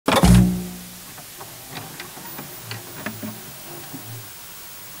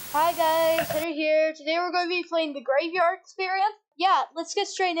Hi guys, Heather here. Today we're going to be playing the graveyard experience. Yeah, let's get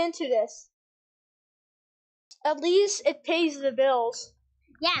straight into this. At least it pays the bills.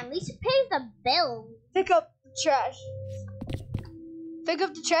 Yeah, at least it pays the bill. Pick up the trash. Pick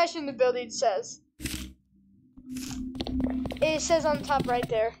up the trash in the building, it says. It says on top right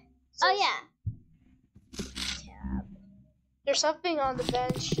there. Oh yeah. There's something on the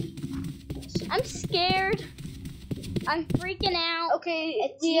bench. I'm scared. I'm freaking out.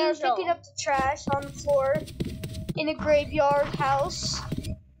 Okay, we are picking up the trash on the floor in a graveyard house.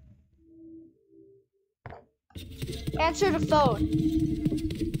 Answer the phone.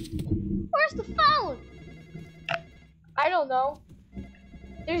 Where's the phone? I don't know.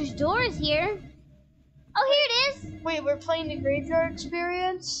 There's doors here. Oh, here it is. Wait, we're playing the graveyard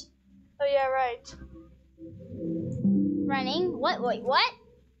experience? Oh yeah, right. Running. What? Wait, what?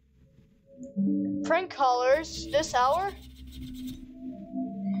 Prank callers this hour.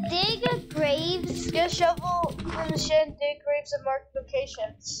 Dig graves. Get a shovel from the shed and dig graves at marked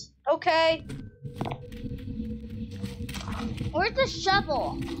locations. Okay. Where's the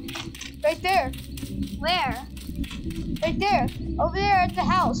shovel? Right there. Where? Right there. Over there at the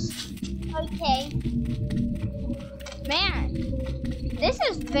house. Okay. Man, this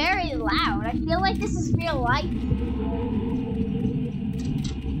is very loud. I feel like this is real life.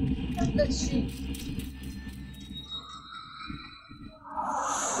 Let's see.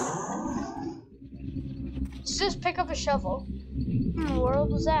 Just pick up a shovel. What in the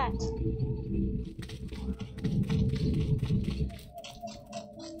world was that?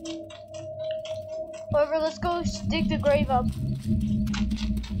 However, let's go dig the grave up.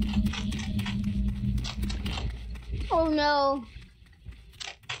 Oh no.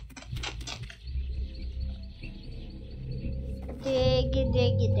 Dig.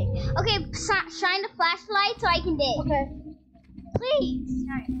 Okay, shine the flashlight so I can dig. Okay. Please.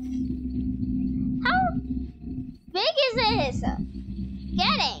 How big is this?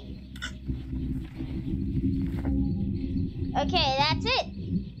 Getting. Okay, that's it.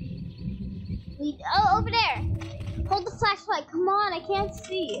 Oh, over there. Hold the flashlight. Come on, I can't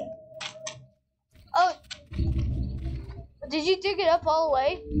see. Oh. Did you dig it up all the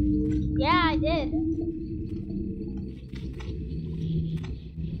way? Yeah, I did.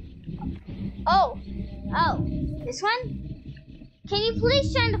 Oh. Oh, this one? Can you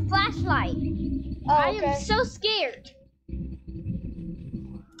please shine the flashlight? Oh, I okay. am so scared.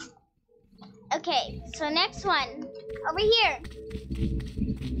 Okay, so next one. Over here.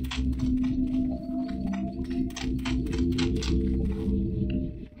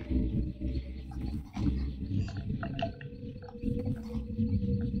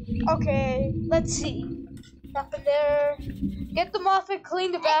 Okay, let's see. Nothing there. Get the mop and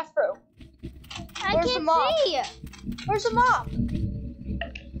clean the bathroom. I can't see. Where's the mop?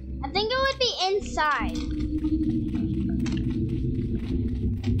 I think it would be inside.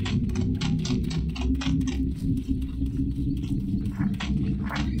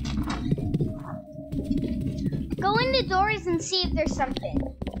 Go in the doors and see if there's something.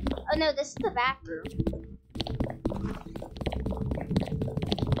 Oh no, this is the bathroom.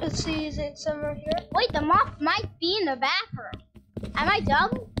 Let's see, is it somewhere here? Wait, the mop might be in the bathroom. Am I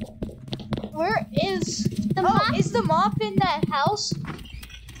dumb? Where is the mop? Is the mop in that house?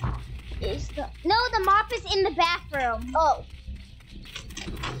 No, the mop is in the bathroom. Oh.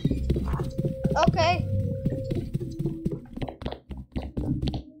 Okay.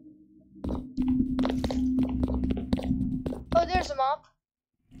 Oh, there's a mop.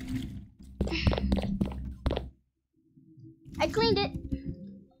 I cleaned it.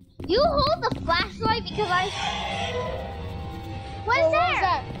 You hold the flashlight because What is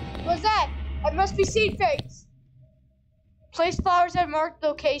there? What's that? It must be seed fakes. Place flowers at marked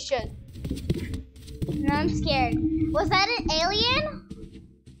location. No, I'm scared. Was that an alien?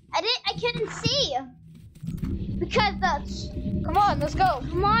 I couldn't see. Because Come on, let's go.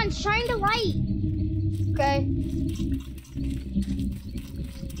 Come on, shine the light. Okay.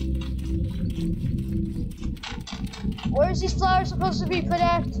 Where's these flowers supposed to be put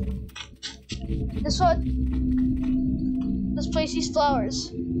at? This one. Let's place these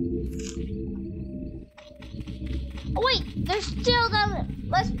flowers. Oh, wait, there's still the.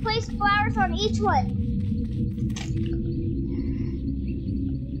 Let's place flowers on each one.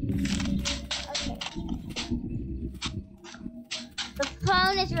 Okay. The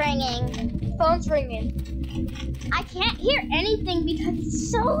phone is ringing. Phone's ringing. I can't hear anything because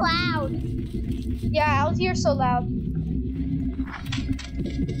it's so loud. Yeah, out here so loud.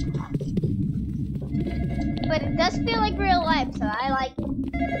 But it does feel like real life, so I like it.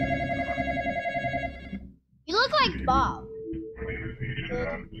 You look like Bob.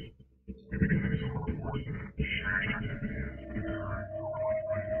 Good.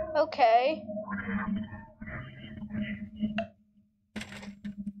 Okay.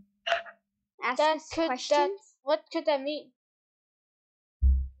 Ask That us could questions. what could that mean?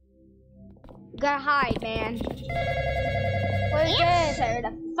 You gotta hide, man. What again? Answer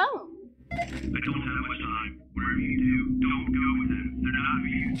the phone. I don't have much time. Whatever you do, don't go with them. They're not for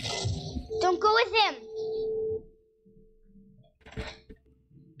you. Don't go with him.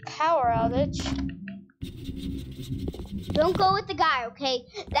 Power outage. Don't go with the guy, okay?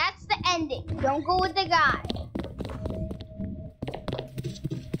 That's the ending. Don't go with the guy.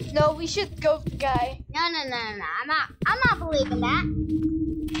 No, we should go with the guy. No. I'm not believing that.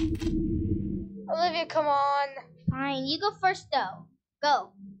 Olivia, come on. Fine, you go first though.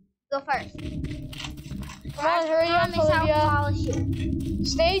 Go first. Come on, hurry up, promise I'll Olivia. follow you.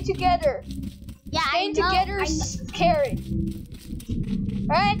 Stay together. Yeah, Staying together is scary.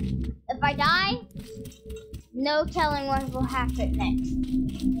 Alright? If I die, no telling what will happen next.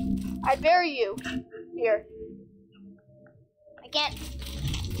 I bury you. Here. I can't.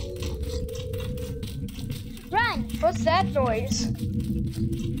 Run! What's that noise?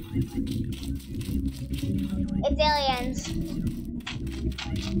 It's aliens.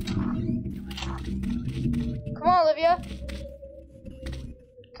 Come on, Olivia.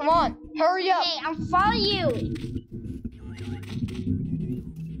 Come on. Hurry up. Hey, I'm following you.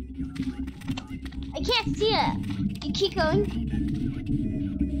 I can't see it. You keep going.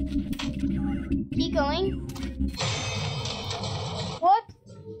 Keep going. What?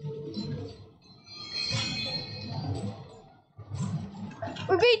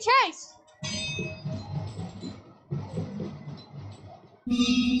 We're being chased.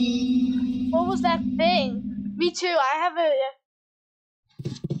 What was that thing? Me too. I have a.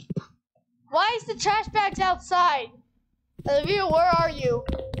 Why is the trash bags outside? Olivia, where are you?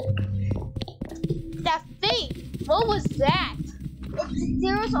 That thing. What was that?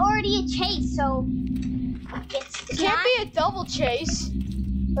 There was already a chase, so It can't be a double chase,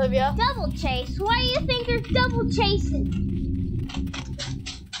 Olivia. double chase. Why do you think there's double chasing?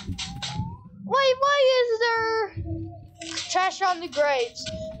 Why is there trash on the graves?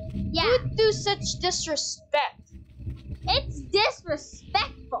 Yeah, Who would do such disrespect? it's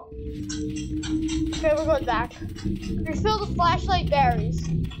disrespectful. Okay, we're going back. Refill the flashlight batteries.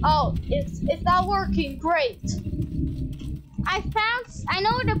 Oh, it's not working. Great. I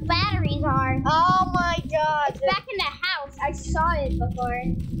know where the batteries are. Oh my god. Back in the house. I saw it before.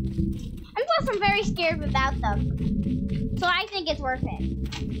 And plus, I'm very scared without them. So I think it's worth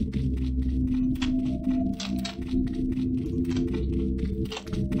it.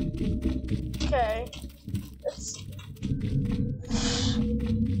 Okay. Let's...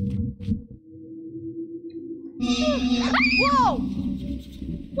 Whoa!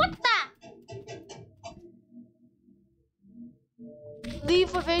 What the?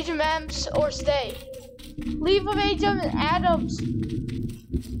 Leave with Agent Adams or stay. Leave with Agent Adams.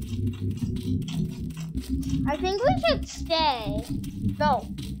 I think we should stay. No.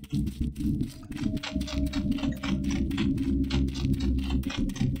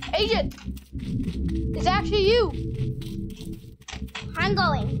 Agent! It's actually you! I'm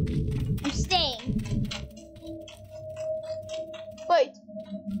going. I'm staying. Wait.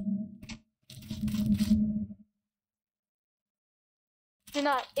 You're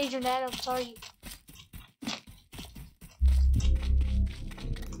not Agent Adams, are you?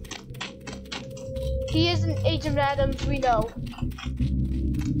 He isn't Agent Adams, we know.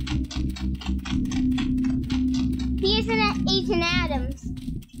 He isn't an Agent Adams.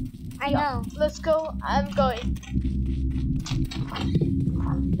 I know. Let's go. I'm going.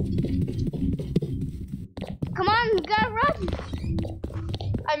 Come on, we gotta run.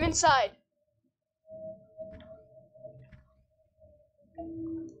 I'm inside.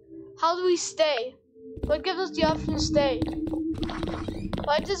 How do we stay? What gives us the option to stay?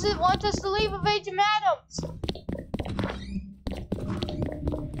 Why does it want us to leave with Agent Adams?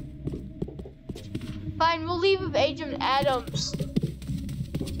 Fine, we'll leave with Agent Adams.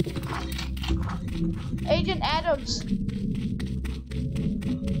 Agent Adams.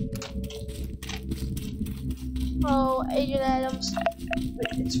 Oh, Agent Adams.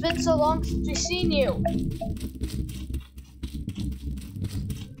 It's been so long since we've seen you.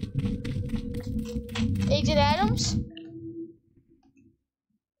 Agent Adams?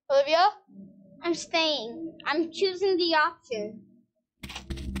 Olivia? I'm staying. I'm choosing the option.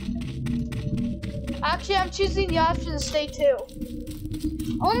 Actually, I'm choosing the option to stay too.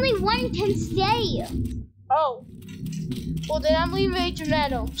 Only one can stay. Oh. Well, then I'm leaving Agent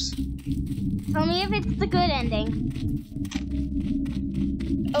Adams. Tell me if it's the good ending.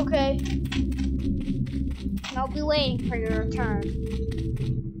 Okay. I'll be waiting for your return.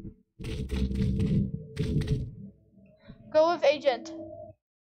 Go with agent.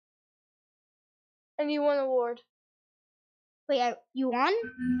 And you won an award. Wait, you won?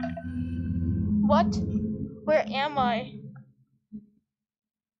 What? Where am I?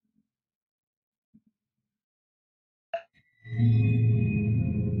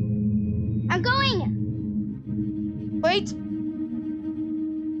 I'm going! Wait!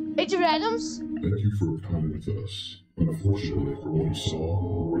 Agent Adams? Thank you for coming with us. Unfortunately, for what you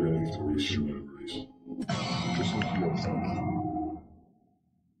saw, we're gonna need to erase your memories. Just like you outside.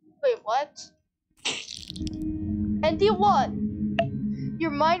 Wait, what? And he what?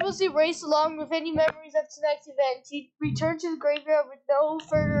 Your mind was erased along with any memories of tonight's event. You returned to the graveyard with no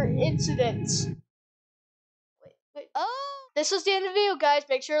further incidents. Wait. Oh! This was the end of the video, guys.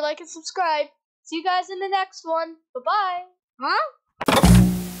 Make sure to like and subscribe. See you guys in the next one. Bye-bye.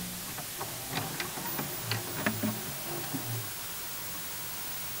 Huh?